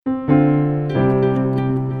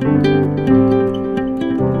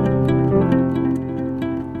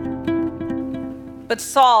But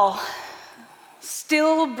Saul,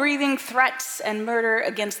 still breathing threats and murder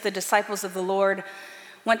against the disciples of the Lord,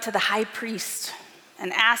 went to the high priest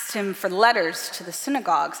and asked him for letters to the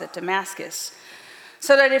synagogues at Damascus,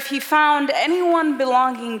 so that if he found anyone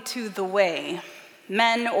belonging to the way,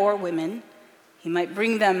 men or women, he might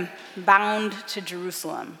bring them bound to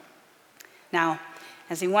Jerusalem. Now,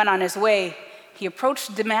 as he went on his way, he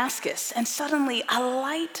approached Damascus, and suddenly a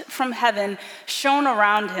light from heaven shone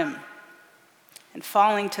around him. And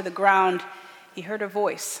falling to the ground, he heard a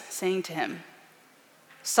voice saying to him,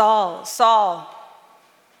 "Saul, Saul,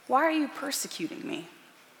 why are you persecuting me?"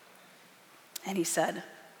 And he said,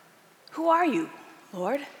 "Who are you,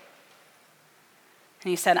 Lord?" And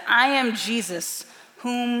he said, "I am Jesus,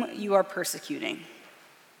 whom you are persecuting.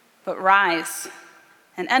 But rise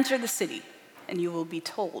and enter the city, and you will be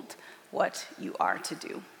told what you are to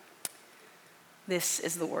do." This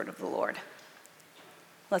is the word of the Lord.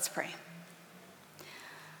 Let's pray.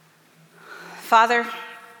 Father,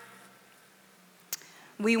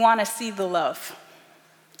 we want to see the love.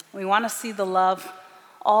 We want to see the love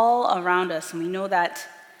all around us, and we know that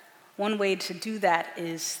one way to do that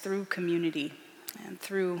is through community and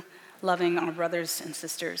through loving our brothers and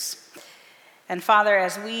sisters. And Father,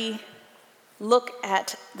 as we look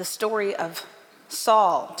at the story of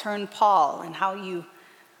Saul turned Paul and how you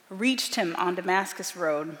reached him on Damascus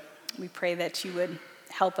Road, we pray that you would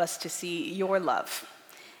help us to see your love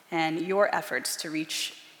and your efforts to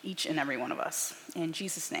reach each and every one of us. In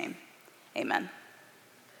Jesus' name, amen.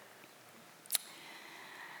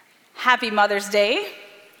 Happy Mother's Day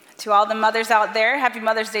to all the mothers out there. Happy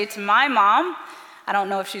Mother's Day to my mom. I don't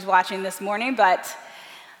know if she's watching this morning, but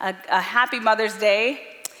a happy Mother's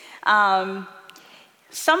Day.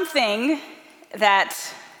 Something that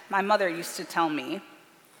my mother used to tell me,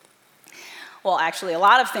 well, actually a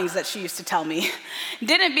lot of things that she used to tell me,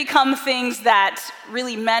 didn't become things that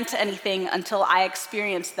really meant anything until I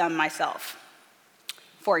experienced them myself.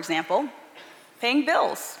 For example, paying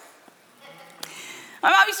bills.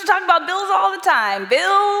 My mom used to talk about bills all the time.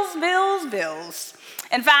 Bills, bills, bills.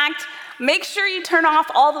 In fact, make sure you turn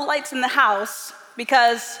off all the lights in the house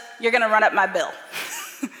because you're gonna run up my bill.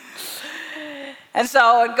 And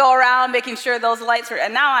so I'd go around making sure those lights were,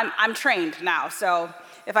 and now I'm trained now, so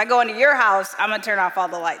if I go into your house, I'm gonna turn off all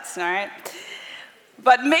the lights, all right?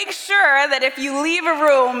 But make sure that if you leave a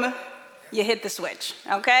room, you hit the switch,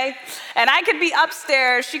 okay? And I could be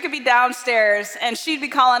upstairs, she could be downstairs, and she'd be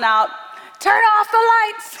calling out, "Turn off the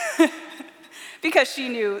lights!" because she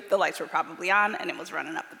knew the lights were probably on and it was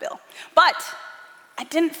running up the bill. But I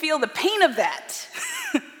didn't feel the pain of that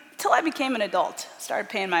until I became an adult, started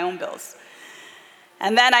paying my own bills.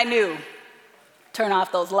 And then I knew, turn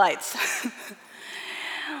off those lights.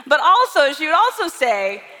 But also, she would also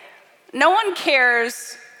say, no one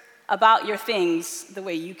cares about your things the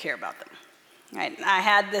way you care about them. Right? I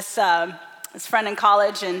had this friend in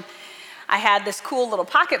college, and I had this cool little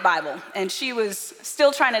pocket Bible, and she was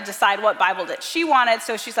still trying to decide what Bible that she wanted,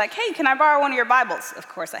 so she's like, "Hey, can I borrow one of your Bibles?" Of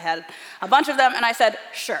course, I had a bunch of them, and I said,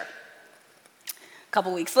 "Sure." A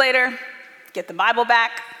couple weeks later, get the Bible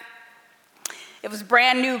back. It was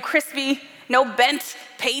brand new, crispy, no bent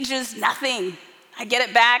pages, nothing. I get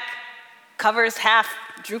it back, covers half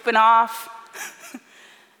drooping off.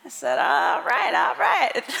 I said, all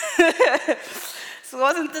right. So it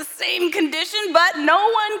wasn't the same condition, but no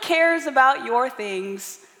one cares about your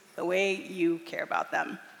things the way you care about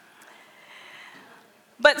them.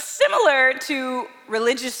 But similar to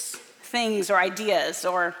religious things or ideas,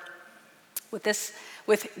 or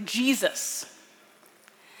with Jesus,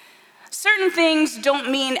 certain things don't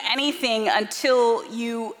mean anything until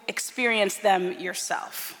you experience them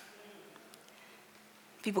yourself.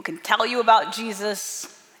 People can tell you about Jesus,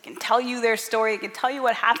 they can tell you their story, they can tell you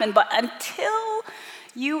what happened, but until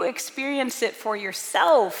you experience it for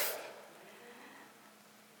yourself,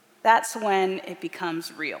 that's when it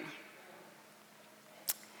becomes real.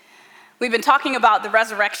 We've been talking about the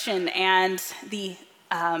resurrection and the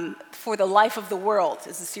For the Life of the World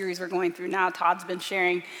is the series we're going through now. Todd's been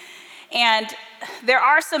sharing. And there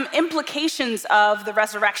are some implications of the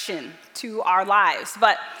resurrection to our lives.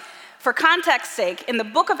 But for context's sake, in the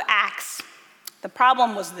book of Acts, the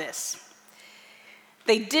problem was this.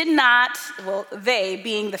 They did not, they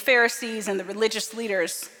being the Pharisees and the religious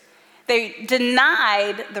leaders, they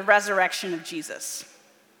denied the resurrection of Jesus.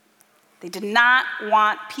 They did not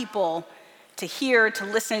want people to hear, to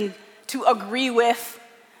listen, to agree with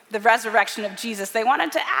the resurrection of Jesus. They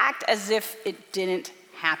wanted to act as if it didn't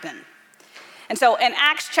happen. And so in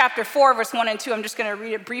Acts chapter 4, verse 1 and 2, I'm just going to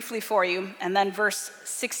read it briefly for you, and then verse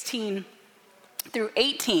 16 through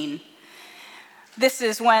 18. This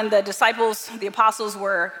is when the disciples, the apostles,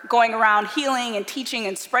 were going around healing and teaching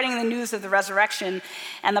and spreading the news of the resurrection.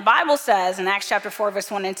 And the Bible says in Acts chapter 4,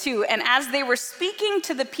 verse 1 and 2, and as they were speaking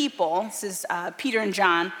to the people, this is Peter and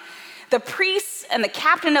John, the priests and the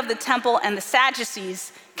captain of the temple and the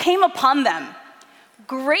Sadducees came upon them,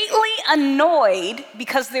 greatly annoyed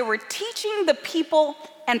because they were teaching the people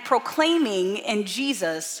and proclaiming in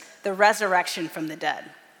Jesus the resurrection from the dead.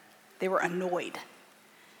 They were annoyed.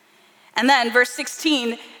 And then verse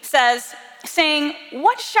 16 says, saying,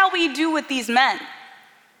 what shall we do with these men?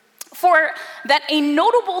 For that a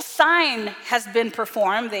notable sign has been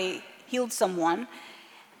performed, they healed someone,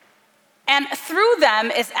 and through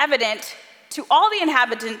them is evident to all the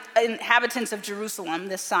inhabitants of Jerusalem,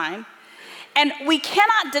 this sign, and we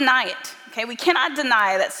cannot deny it, okay? We cannot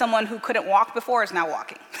deny that someone who couldn't walk before is now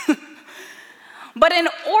walking. But in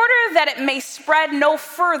order that it may spread no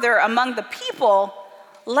further among the people,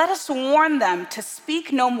 let us warn them to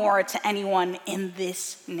speak no more to anyone in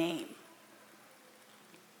this name.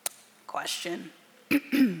 Question.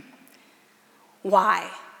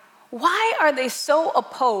 Why? Why are they so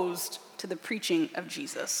opposed to the preaching of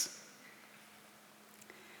Jesus?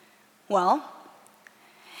 Well,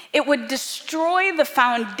 it would destroy the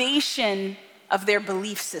foundation of their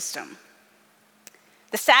belief system.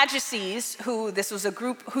 The Sadducees, this was a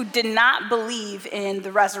group who did not believe in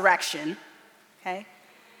the resurrection, okay?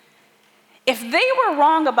 If they were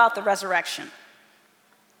wrong about the resurrection,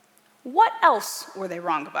 what else were they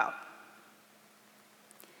wrong about?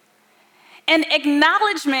 An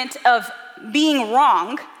acknowledgement of being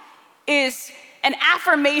wrong is an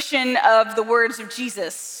affirmation of the words of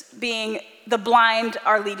Jesus, being the blind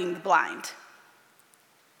are leading the blind.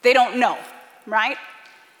 They don't know, right?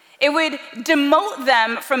 It would demote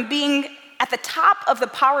them from being at the top of the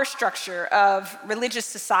power structure of religious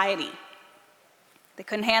society. They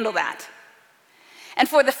couldn't handle that. And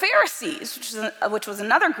for the Pharisees, which was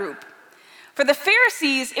another group, for the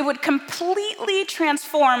Pharisees, it would completely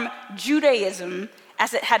transform Judaism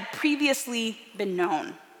as it had previously been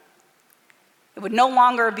known. It would no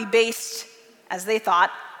longer be based, as they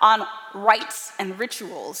thought, on rites and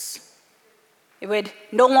rituals. It would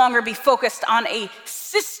no longer be focused on a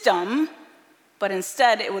system, but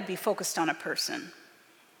instead it would be focused on a person.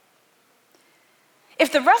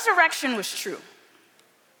 If the resurrection was true,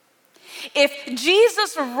 if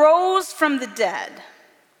Jesus rose from the dead,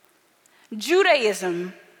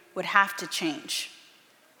 Judaism would have to change.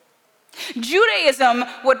 Judaism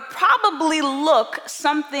would probably look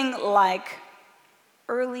something like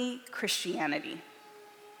early Christianity.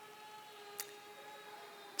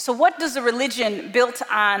 So what does a religion built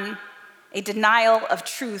on a denial of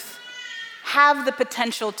truth have the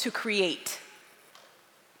potential to create?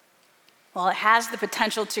 Well, it has the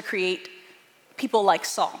potential to create people like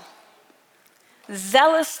Saul,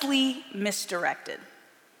 zealously misdirected.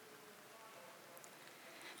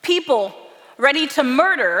 People ready to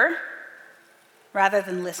murder rather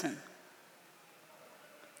than listen.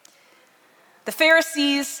 The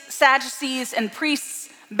Pharisees, Sadducees, and priests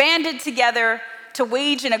banded together to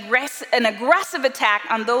wage an aggressive attack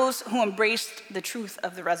on those who embraced the truth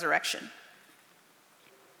of the resurrection.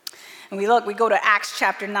 And we go to Acts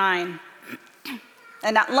chapter 9.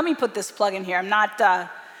 And now, let me put this plug in here. I'm not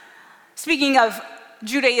speaking of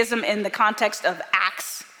Judaism in the context of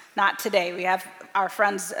Acts, not today. We have our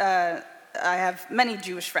friends, I have many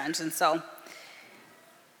Jewish friends, and so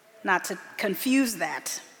not to confuse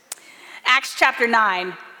that. Acts chapter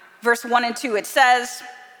 9, verse 1 and 2, it says,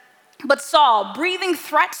 but Saul, breathing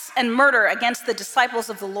threats and murder against the disciples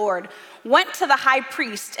of the Lord, went to the high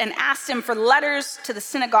priest and asked him for letters to the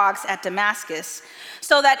synagogues at Damascus,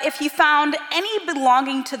 so that if he found any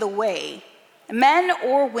belonging to the way, men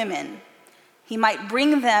or women, he might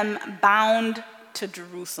bring them bound to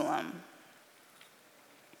Jerusalem.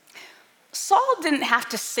 Saul didn't have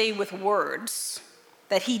to say with words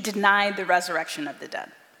that he denied the resurrection of the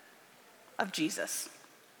dead, of Jesus.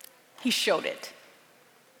 He showed it.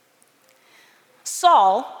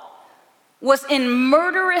 Saul was in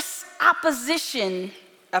murderous opposition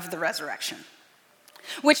of the resurrection,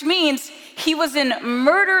 which means he was in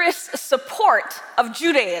murderous support of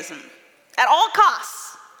Judaism. At all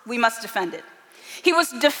costs, we must defend it. He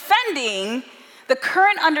was defending the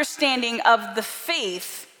current understanding of the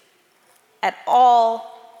faith at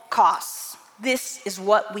all costs. This is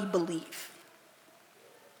what we believe.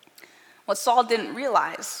 What Saul didn't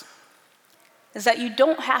realize is that you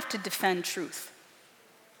don't have to defend truth.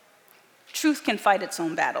 Truth can fight its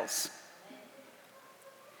own battles.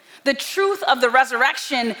 The truth of the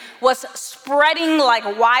resurrection was spreading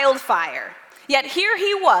like wildfire, yet here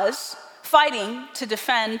he was fighting to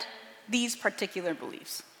defend these particular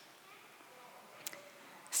beliefs.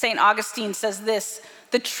 St. Augustine says this: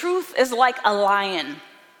 the truth is like a lion.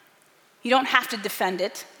 You don't have to defend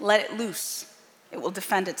it. Let it loose. It will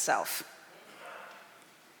defend itself.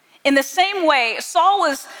 In the same way, Saul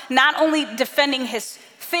was not only defending his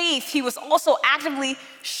faith, he was also actively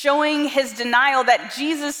showing his denial that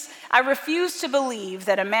I refuse to believe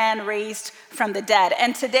that a man raised from the dead.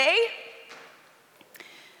 And today,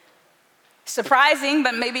 surprising,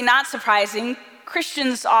 but maybe not surprising,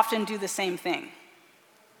 Christians often do the same thing.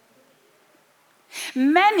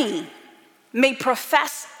 Many may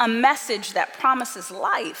profess a message that promises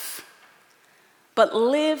life, but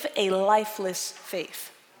live a lifeless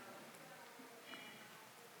faith.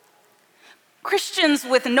 Christians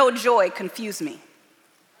with no joy confuse me.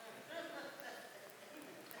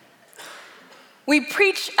 We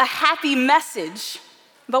preach a happy message,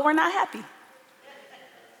 but we're not happy.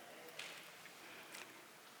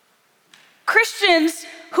 Christians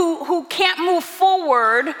who can't move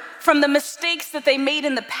forward from the mistakes that they made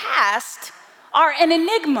in the past are an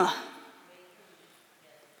enigma.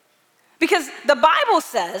 Because the Bible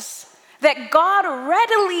says that God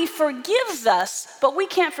readily forgives us, but we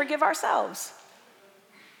can't forgive ourselves.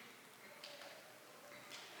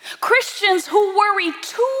 Christians who worry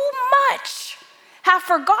too much have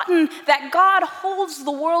forgotten that God holds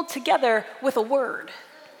the world together with a word.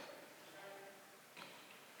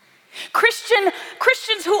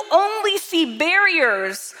 Christians who only see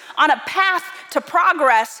barriers on a path to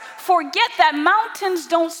progress forget that mountains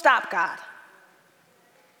don't stop God.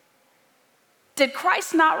 Did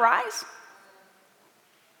Christ not rise?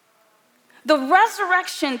 The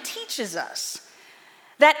resurrection teaches us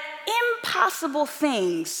that impossible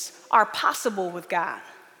things are possible with God.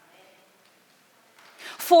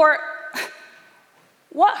 For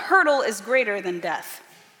what hurdle is greater than death?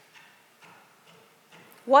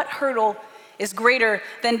 What hurdle is greater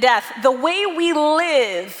than death? The way we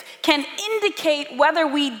live can indicate whether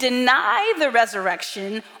we deny the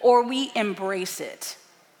resurrection or we embrace it.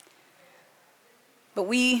 But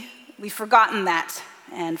we've forgotten that.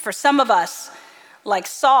 And for some of us, like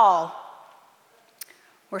Saul,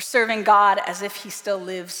 we're serving God as if he still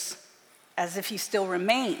lives, as if he still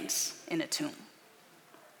remains in a tomb.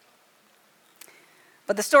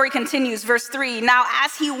 But the story continues, verse 3. Now,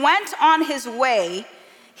 as he went on his way,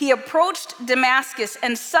 he approached Damascus,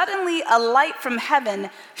 and suddenly a light from heaven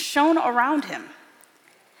shone around him.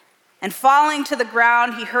 And falling to the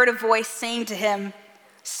ground, he heard a voice saying to him,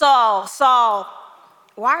 Saul, Saul,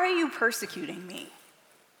 why are you persecuting me?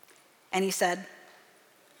 And he said,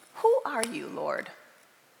 who are you, Lord?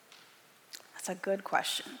 That's a good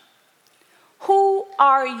question. Who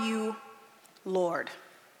are you, Lord?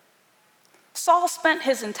 Saul spent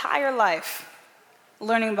his entire life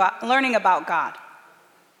learning about God.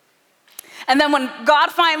 And then when God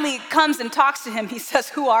finally comes and talks to him, he says,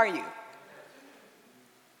 who are you?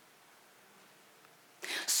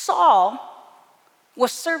 Saul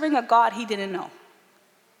was serving a God he didn't know.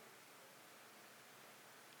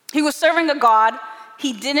 He was serving a God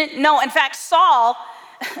he didn't know. In fact, Saul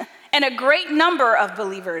and a great number of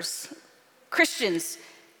believers, Christians,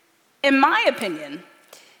 in my opinion,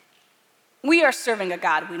 we are serving a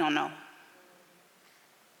God we don't know.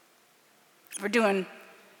 We're doing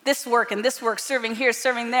this work and this work, serving here,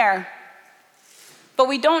 serving there, but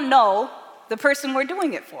we don't know the person we're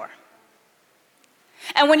doing it for.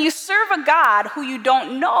 And when you serve a God who you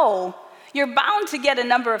don't know, you're bound to get a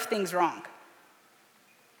number of things wrong.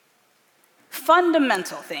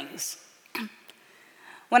 Fundamental things.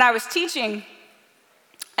 When I was teaching,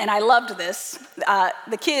 and I loved this,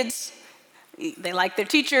 the kids, they liked their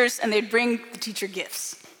teachers, and they'd bring the teacher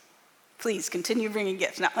gifts. Please continue bringing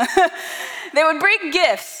gifts. No. They would bring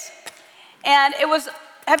gifts, and it was,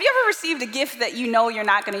 have you ever received a gift that you know you're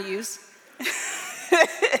not going to use?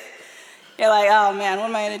 You're like, oh man, what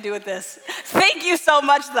am I going to do with this? Thank you so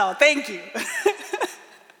much, though. Thank you.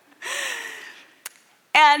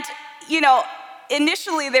 And,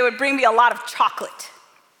 initially they would bring me a lot of chocolate.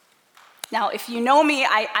 Now, if you know me,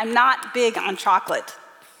 I'm not big on chocolate.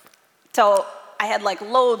 So I had like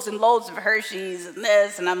loads and loads of Hershey's and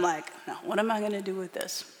this, and I'm like, no, what am I going to do with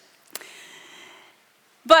this?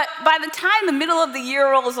 But by the time the middle of the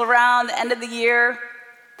year rolls around, the end of the year,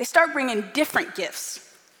 they start bringing different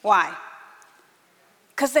gifts. Why?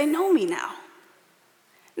 Because they know me now.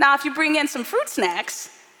 Now, if you bring in some fruit snacks,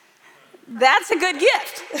 that's a good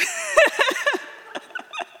gift.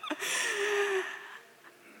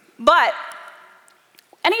 But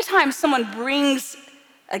anytime someone brings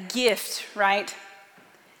a gift, right,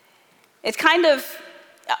 it's kind of,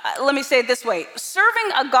 let me say it this way,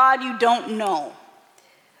 serving a God you don't know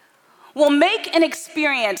will make an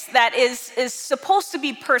experience that is supposed to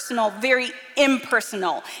be personal very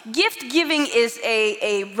impersonal. Gift giving is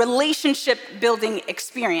a relationship building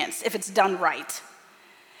experience if it's done right.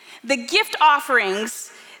 The gift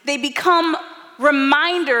offerings, they become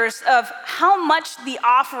reminders of how much the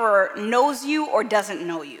offerer knows you or doesn't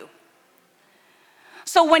know you.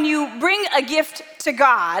 So when you bring a gift to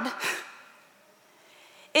God,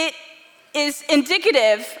 it is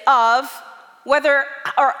indicative of whether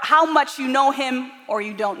or how much you know him or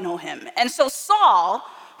you don't know him. And so Saul,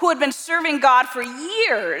 who had been serving God for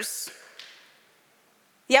years,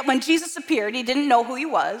 yet when Jesus appeared, he didn't know who he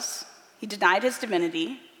was. He denied his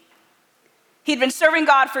divinity. He'd been serving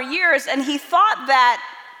God for years, and he thought that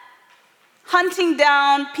hunting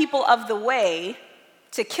down people of the way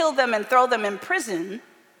to kill them and throw them in prison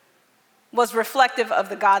was reflective of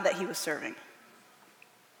the God that he was serving.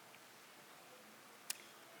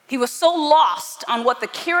 He was so lost on what the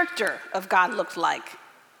character of God looked like.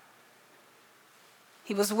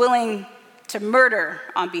 He was willing to murder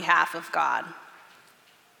on behalf of God.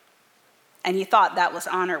 And he thought that was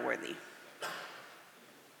honor-worthy.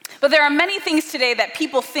 But there are many things today that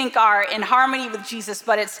people think are in harmony with Jesus,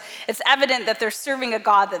 but it's evident that they're serving a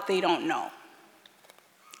God that they don't know.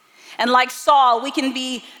 And like Saul, we can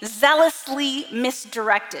be zealously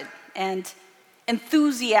misdirected and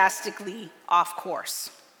enthusiastically off course.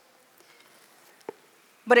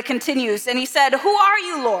 But it continues, and he said, "Who are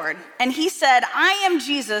you, Lord?" And he said, "I am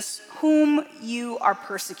Jesus, whom you are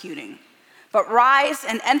persecuting. But rise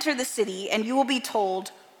and enter the city, and you will be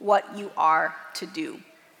told what you are to do."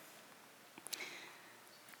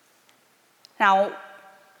 Now,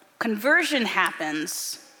 conversion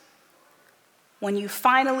happens when you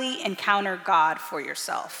finally encounter God for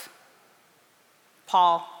yourself.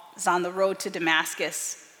 Paul is on the road to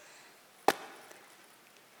Damascus.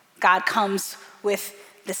 God comes with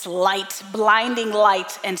this light, blinding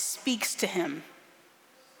light, and speaks to him.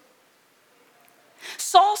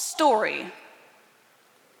 Saul's story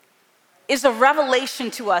is a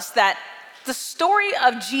revelation to us that the story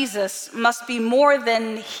of Jesus must be more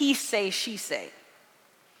than he say, she say.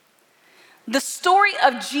 The story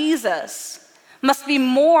of Jesus must be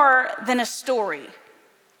more than a story.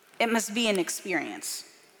 It must be an experience.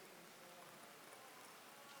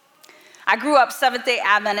 I grew up Seventh-day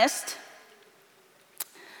Adventist.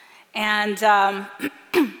 And at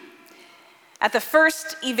the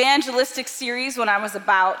first evangelistic series when I was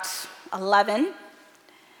about 11,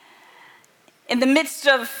 in the midst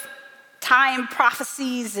of time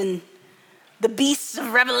prophecies and the beasts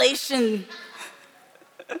of Revelation,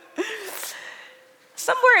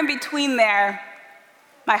 somewhere in between there,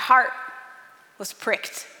 my heart was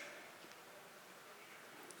pricked.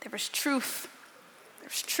 There was truth. There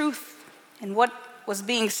was truth in what was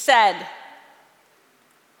being said.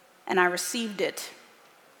 And I received it.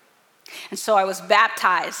 And so I was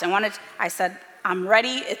baptized. I said, I'm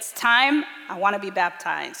ready, it's time, I want to be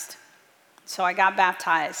baptized. So I got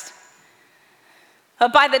baptized.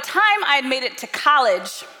 But by the time I had made it to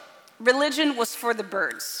college, religion was for the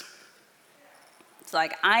birds. It's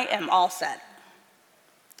like, I am all set.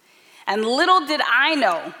 And little did I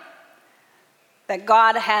know that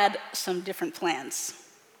God had some different plans.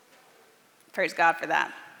 Praise God for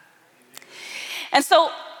that. And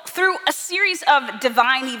so, through a series of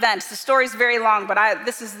divine events, the story's very long, but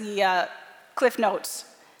this is the Cliff Notes.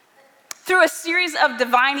 Through a series of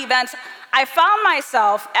divine events, I found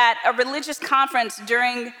myself at a religious conference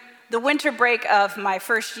during the winter break of my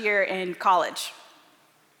first year in college.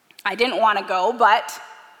 I didn't want to go, but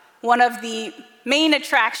one of the main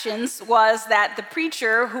attractions was that the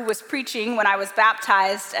preacher who was preaching when I was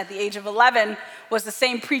baptized at the age of 11 was the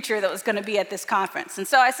same preacher that was going to be at this conference. And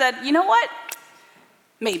so I said, you know what?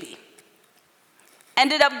 Maybe.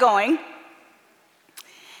 Ended up going,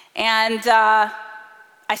 and I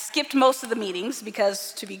skipped most of the meetings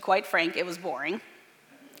because, to be quite frank, it was boring.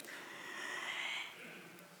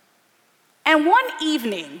 And one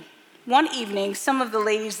evening, some of the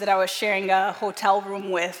ladies that I was sharing a hotel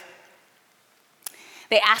room with,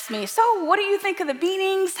 they asked me, so what do you think of the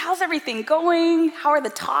meetings? How's everything going? How are the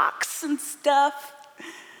talks and stuff?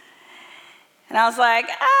 And I was like,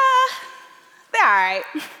 they're all right.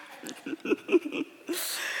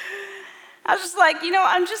 I was just like,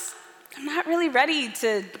 I'm not really ready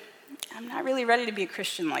to be a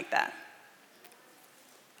Christian like that.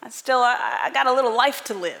 I got a little life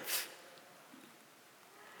to live.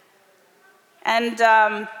 And,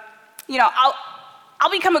 I'll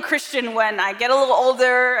become a Christian when I get a little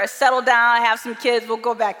older, I settle down, I have some kids, we'll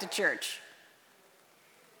go back to church.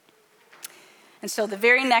 And so the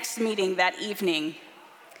very next meeting that evening,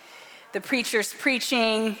 the preacher's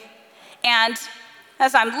preaching, And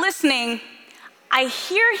as I'm listening, I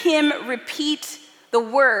hear him repeat the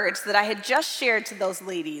words that I had just shared to those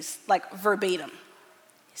ladies, like verbatim.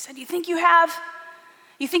 He said, you think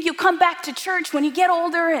you'll come back to church when you get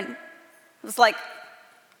older? And it was like,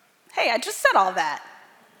 hey, I just said all that.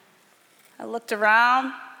 I looked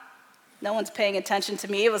around, no one's paying attention to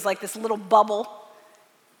me. It was like this little bubble,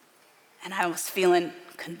 and I was feeling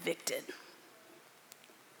convicted.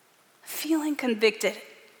 Feeling convicted.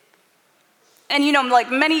 And like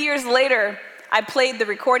many years later, I played the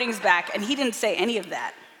recordings back, and he didn't say any of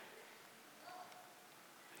that.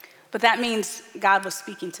 But that means God was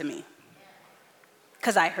speaking to me,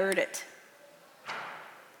 because I heard it.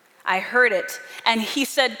 I heard it, and he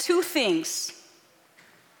said two things.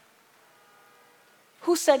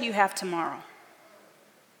 Who said you have tomorrow?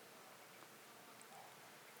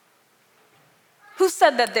 Who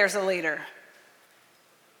said that there's a later?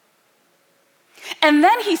 And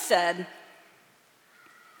then he said,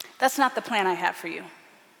 that's not the plan I have for you.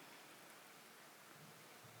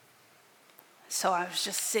 So I was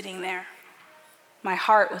just sitting there. My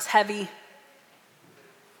heart was heavy.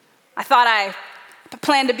 I thought I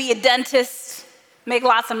planned to be a dentist, make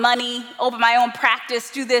lots of money, open my own practice,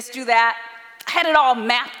 do this, do that. I had it all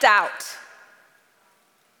mapped out.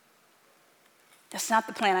 That's not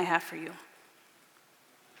the plan I have for you.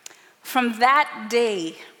 From that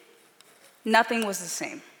day, nothing was the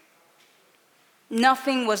same.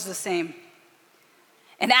 Nothing was the same.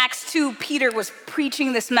 In Acts 2, Peter was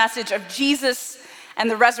preaching this message of Jesus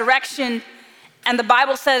and the resurrection, and the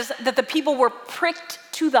Bible says that the people were pricked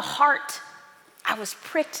to the heart. I was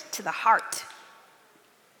pricked to the heart.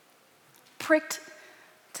 Pricked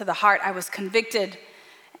to the heart. I was convicted.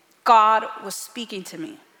 God was speaking to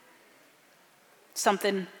me.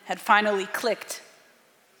 Something had finally clicked.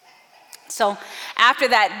 So after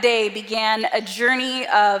that day began a journey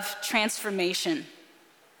of transformation.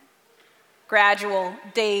 Gradual,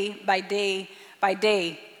 day by day by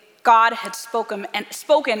day. God had spoken,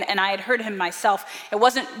 and I had heard him myself. It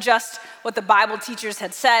wasn't just what the Bible teachers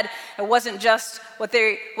had said. It wasn't just what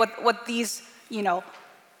these,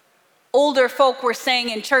 older folk were saying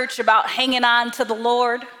in church about hanging on to the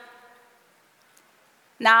Lord.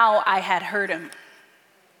 Now I had heard him.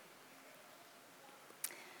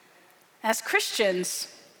 As Christians,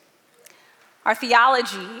 our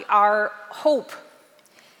theology, our hope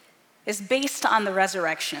is based on the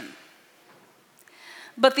resurrection.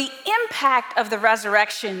 But the impact of the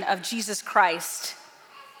resurrection of Jesus Christ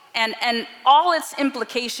and all its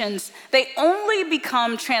implications, they only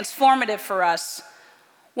become transformative for us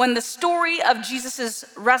when the story of Jesus'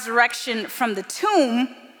 resurrection from the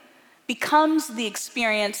tomb becomes the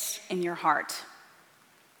experience in your heart.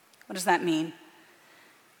 What does that mean?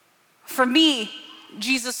 For me,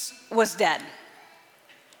 Jesus was dead.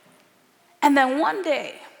 And then one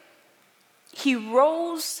day, he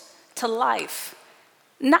rose to life,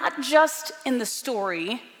 not just in the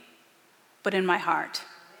story, but in my heart.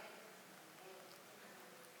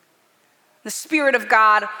 The Spirit of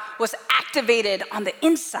God was activated on the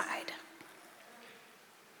inside.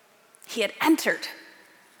 He had entered.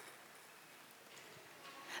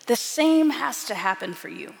 The same has to happen for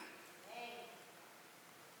you.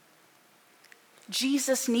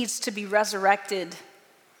 Jesus needs to be resurrected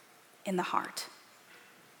in the heart.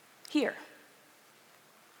 Here.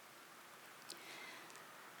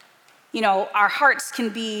 Our hearts can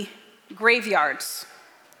be graveyards.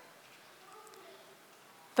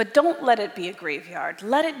 But don't let it be a graveyard.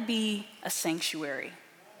 Let it be a sanctuary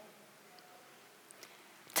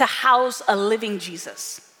to house a living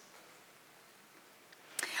Jesus.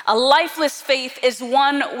 A lifeless faith is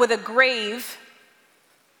one with a grave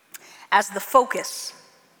as the focus.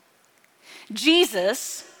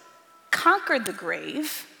 Jesus conquered the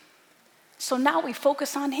grave, so now we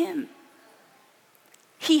focus on him.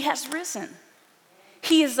 He has risen.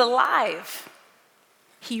 He is alive.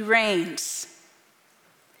 He reigns.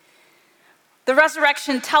 The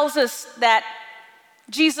resurrection tells us that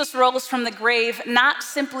Jesus rose from the grave not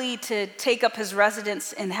simply to take up his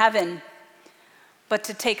residence in heaven, but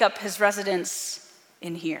to take up his residence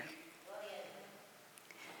in here.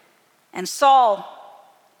 And Saul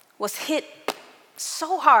was hit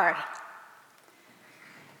so hard,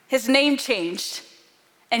 his name changed,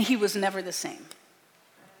 and he was never the same.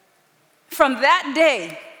 From that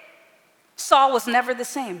day, Saul was never the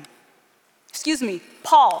same.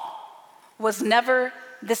 Paul was never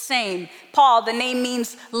the same. Paul, the name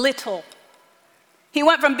means little. He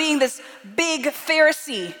went from being this big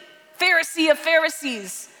Pharisee of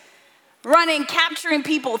Pharisees, running, capturing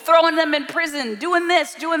people, throwing them in prison, doing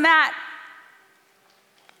this, doing that,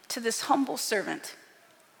 to this humble servant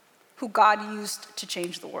who God used to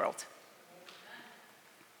change the world.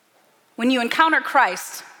 When you encounter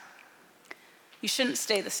Christ, you shouldn't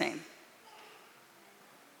stay the same.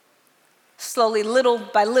 Slowly, little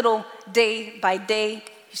by little, day by day,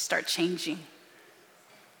 you start changing.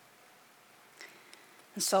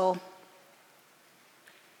 And so,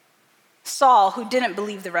 Saul, who didn't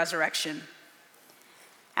believe the resurrection,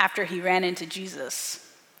 after he ran into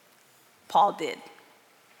Jesus, Paul did.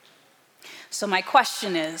 So my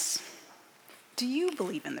question is, do you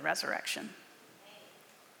believe in the resurrection?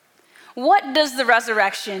 What does the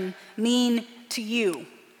resurrection mean to you?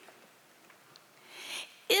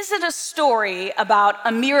 Is it a story about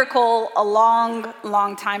a miracle a long,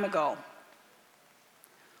 long time ago?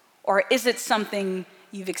 Or is it something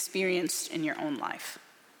you've experienced in your own life?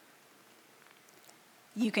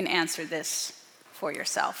 You can answer this for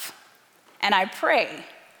yourself. And I pray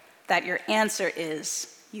that your answer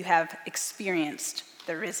is you have experienced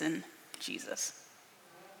the risen Jesus.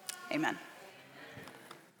 Amen.